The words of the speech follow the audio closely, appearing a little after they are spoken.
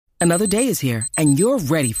Another day is here, and you're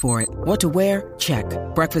ready for it. What to wear? Check.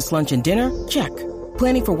 Breakfast, lunch, and dinner? Check.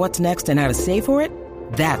 Planning for what's next and how to save for it?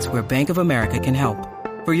 That's where Bank of America can help.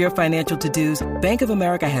 For your financial to-dos, Bank of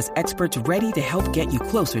America has experts ready to help get you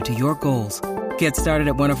closer to your goals. Get started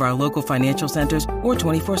at one of our local financial centers or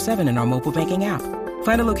 24/7 in our mobile banking app.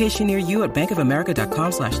 Find a location near you at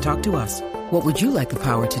bankofamerica.com/talktous. What would you like the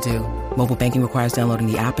power to do? Mobile banking requires downloading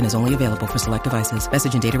the app and is only available for select devices.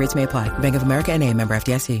 Message and data rates may apply. Bank of America N.A., member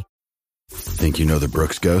FDIC. Think you know the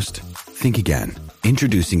Brooks Ghost? Think again.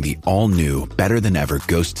 Introducing the all-new, better-than-ever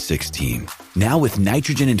Ghost 16. Now with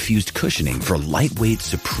nitrogen-infused cushioning for lightweight,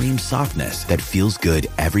 supreme softness that feels good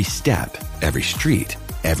every step, every street,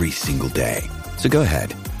 every single day. So go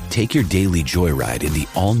ahead, take your daily joyride in the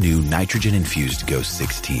all-new nitrogen-infused Ghost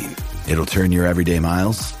 16. It'll turn your everyday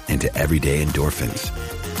miles into everyday endorphins.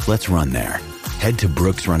 Let's run there. Head to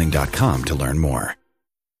brooksrunning.com to learn more.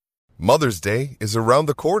 Mother's Day is around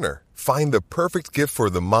the corner. Find the perfect gift for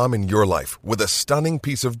the mom in your life with a stunning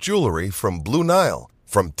piece of jewelry from Blue Nile.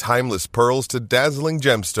 From timeless pearls to dazzling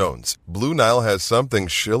gemstones, Blue Nile has something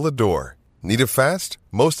she'll adore. Need it fast?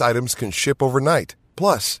 Most items can ship overnight.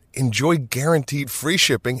 Plus, enjoy guaranteed free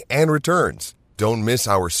shipping and returns. Don't miss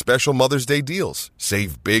our special Mother's Day deals.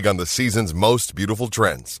 Save big on the season's most beautiful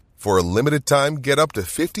trends. For a limited time, get up to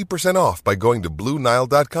 50% off by going to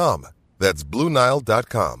BlueNile.com. That's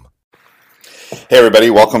BlueNile.com. Hey everybody,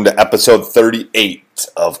 welcome to episode 38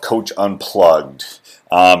 of Coach Unplugged.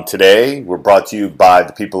 Today we're brought to you by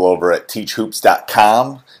the people over at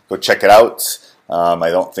teachhoops.com. Go check it out. I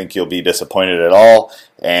don't think you'll be disappointed at all.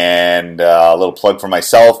 And a little plug for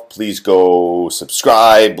myself, please go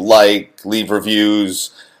subscribe, like, leave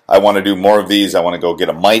reviews. I want to do more of these. I want to go get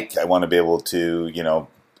a mic. I want to be able to,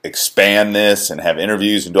 expand this and have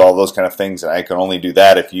interviews and do all those kind of things. And I can only do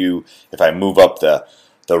that if I move up the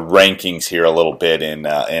rankings here a little bit in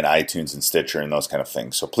iTunes and Stitcher and those kind of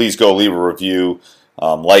things. So please go leave a review,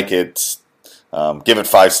 like it, give it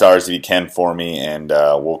 5 stars if you can for me, and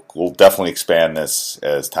we'll definitely expand this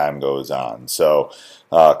as time goes on. So,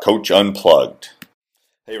 Coach Unplugged.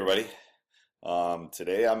 Hey everybody.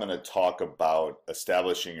 Today I'm going to talk about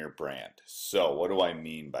establishing your brand. So what do I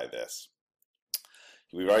mean by this?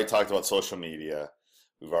 We've already talked about social media.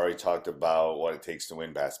 We've already talked about what it takes to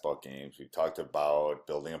win basketball games. We've talked about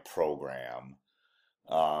building a program.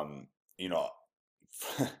 I've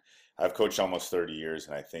coached almost 30 years,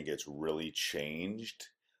 and I think it's really changed.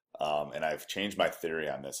 And I've changed my theory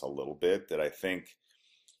on this a little bit, that I think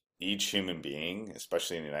each human being,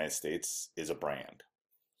 especially in the United States, is a brand.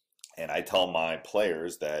 And I tell my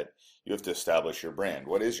players that you have to establish your brand.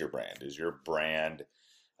 What is your brand? Is your brand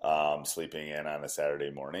sleeping in on a Saturday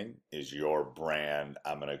morning? Is your brand,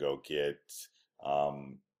 I'm going to go get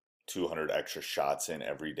 200 extra shots in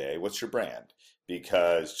every day? What's your brand?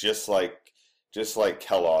 Because just like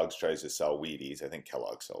Kellogg's tries to sell Wheaties, I think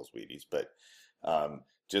Kellogg sells Wheaties, but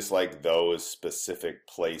just like those specific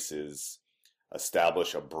places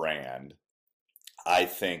establish a brand, I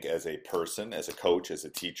think as a person, as a coach, as a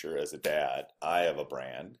teacher, as a dad, I have a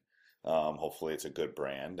brand. Hopefully it's a good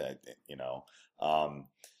brand,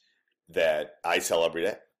 that I sell every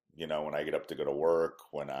day. When I get up to go to work,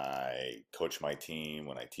 when I coach my team,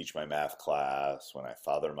 when I teach my math class, when I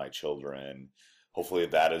father my children, hopefully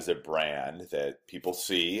that is a brand that people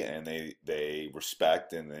see and they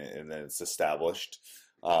respect, and then it's established.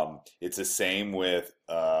 It's the same with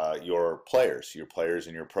your players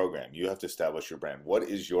in your program. You have to establish your brand. What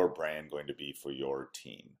is your brand going to be for your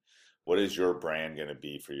team? What is your brand going to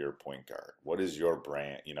be for your point guard? What is your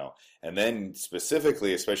brand, And then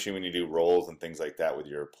specifically, especially when you do roles and things like that with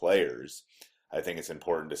your players, I think it's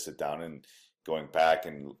important to sit down and going back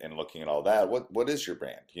and looking at all that. What is your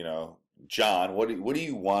brand? John, what do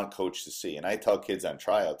you want coach to see? And I tell kids on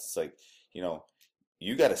tryouts, it's like,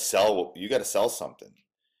 you got to sell something.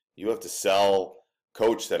 You have to sell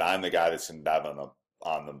coach that I'm the guy that's going to dive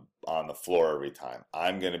on the floor every time.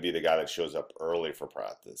 I'm going to be the guy that shows up early for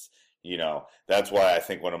practice. That's why I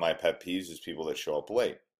think one of my pet peeves is people that show up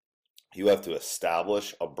late. You have to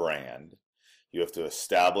establish a brand. You have to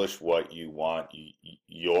establish what you want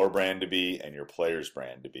your brand to be and your player's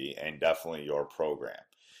brand to be, and definitely your program.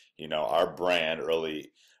 Our brand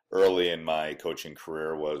early in my coaching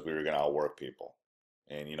career was we were going to outwork people.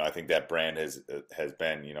 And, I think that brand has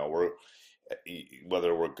been,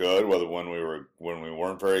 whether we're good, when we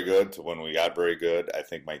weren't very good to when we got very good, I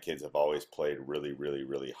think my kids have always played really, really,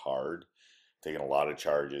 really hard, taken a lot of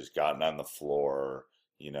charges, gotten on the floor,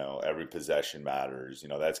 every possession matters.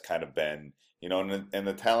 That's kind of been, and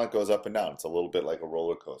the talent goes up and down. It's a little bit like a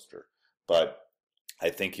roller coaster. But I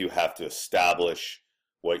think you have to establish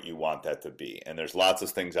what you want that to be. And there's lots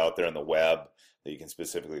of things out there on the web that you can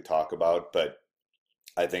specifically talk about, but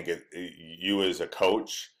I think you as a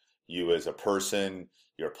coach, you as a person,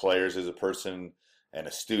 your players as a person, and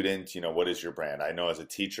a student, what is your brand? I know as a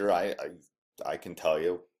teacher, I can tell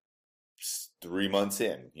you 3 months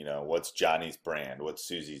in, what's Johnny's brand? What's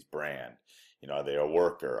Susie's brand? Are they a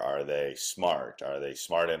worker? Are they smart? Are they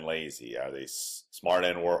smart and lazy? Are they smart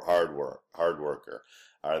and hard worker?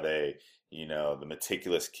 Are they, the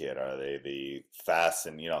meticulous kid? Are they the fast?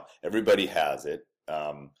 And, everybody has it.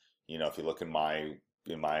 If you look in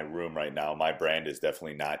my room right now, my brand is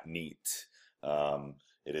definitely not neat.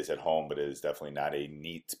 It is at home, but it is definitely not a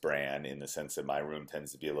neat brand in the sense that my room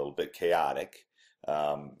tends to be a little bit chaotic.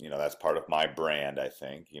 That's part of my brand, I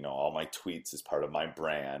think. All my tweets is part of my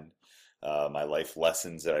brand. My life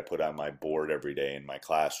lessons that I put on my board every day in my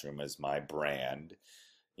classroom is my brand.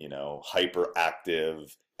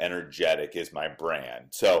 Hyperactive, energetic is my brand.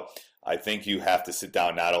 So I think you have to sit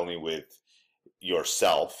down not only with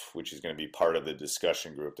yourself, which is going to be part of the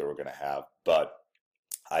discussion group that we're going to have, but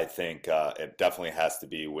I think it definitely has to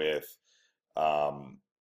be with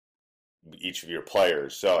each of your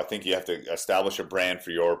players. So I think you have to establish a brand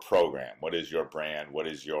for your program. What is your brand? What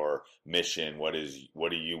is your mission? What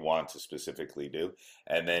do you want to specifically do?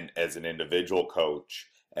 And then as an individual coach,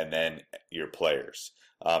 and then your players.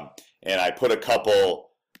 And I could have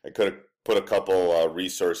put a couple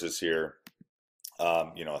resources here.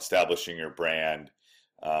 Establishing your brand.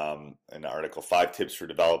 An article, 5 tips for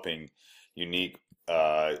developing unique.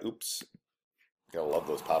 Gotta love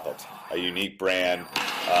those pop-ups. A unique brand.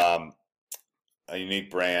 A unique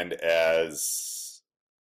brand as.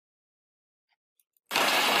 Oh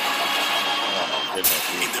my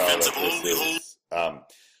goodness!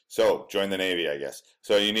 So join the Navy, I guess.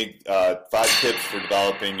 So unique 5 tips for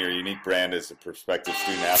developing your unique brand as a prospective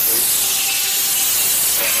student athlete.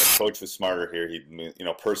 And Coach was smarter here. He,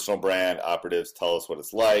 personal brand, operatives, tell us what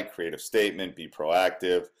it's like. Creative statement, be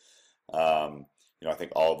proactive. I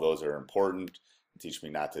think all of those are important. Teach me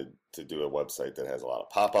not to do a website that has a lot of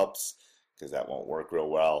pop-ups, because that won't work real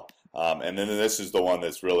well. And then this is the one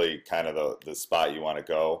that's really kind of the spot you want to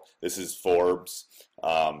go. This is Forbes,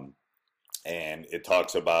 and it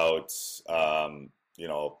talks about,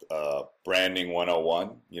 branding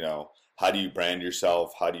 101. How do you brand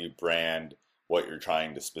yourself? How do you brand what you're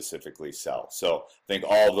trying to specifically sell? So I think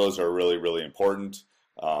all of those are really, really important.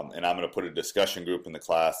 And I'm going to put a discussion group in the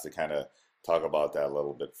class to kind of talk about that a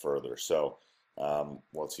little bit further. So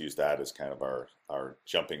let's use that as kind of our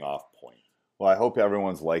jumping off point. Well, I hope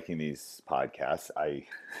everyone's liking these podcasts. I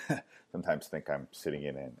sometimes think I'm sitting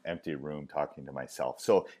in an empty room talking to myself.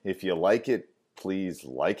 So if you like it, please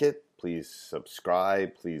like it. Please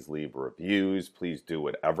subscribe. Please leave reviews. Please do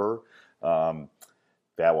whatever.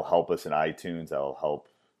 That will help us in iTunes. That will help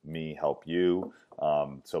me help you.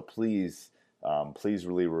 So please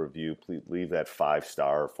leave a review. Please leave that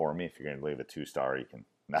 5-star for me. If you're going to leave a 2-star, you can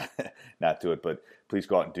not do it. But please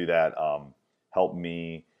go out and do that. Help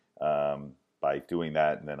me by doing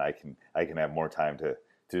that, and then I can have more time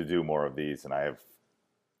to do more of these. And I have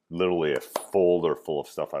literally a folder full of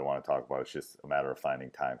stuff I want to talk about. It's just a matter of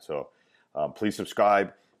finding time. So please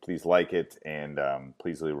subscribe, please like it, and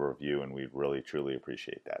please leave a review, and we'd really, truly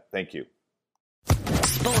appreciate that. Thank you.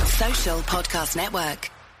 Sports Social Podcast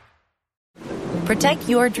Network. Protect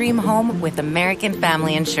your dream home with American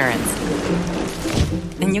Family Insurance.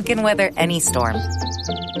 And you can weather any storm.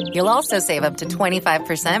 You'll also save up to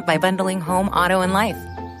 25% by bundling home, auto, and life.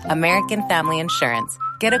 American Family Insurance.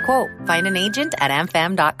 Get a quote. Find an agent at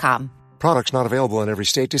amfam.com. Products not available in every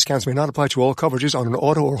state. Discounts may not apply to all coverages on an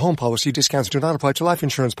auto or home policy. Discounts do not apply to life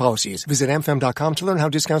insurance policies. Visit amfam.com to learn how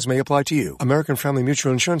discounts may apply to you. American Family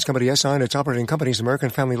Mutual Insurance Company, SI, and its operating companies, American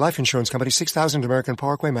Family Life Insurance Company, 6000 American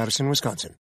Parkway, Madison, Wisconsin.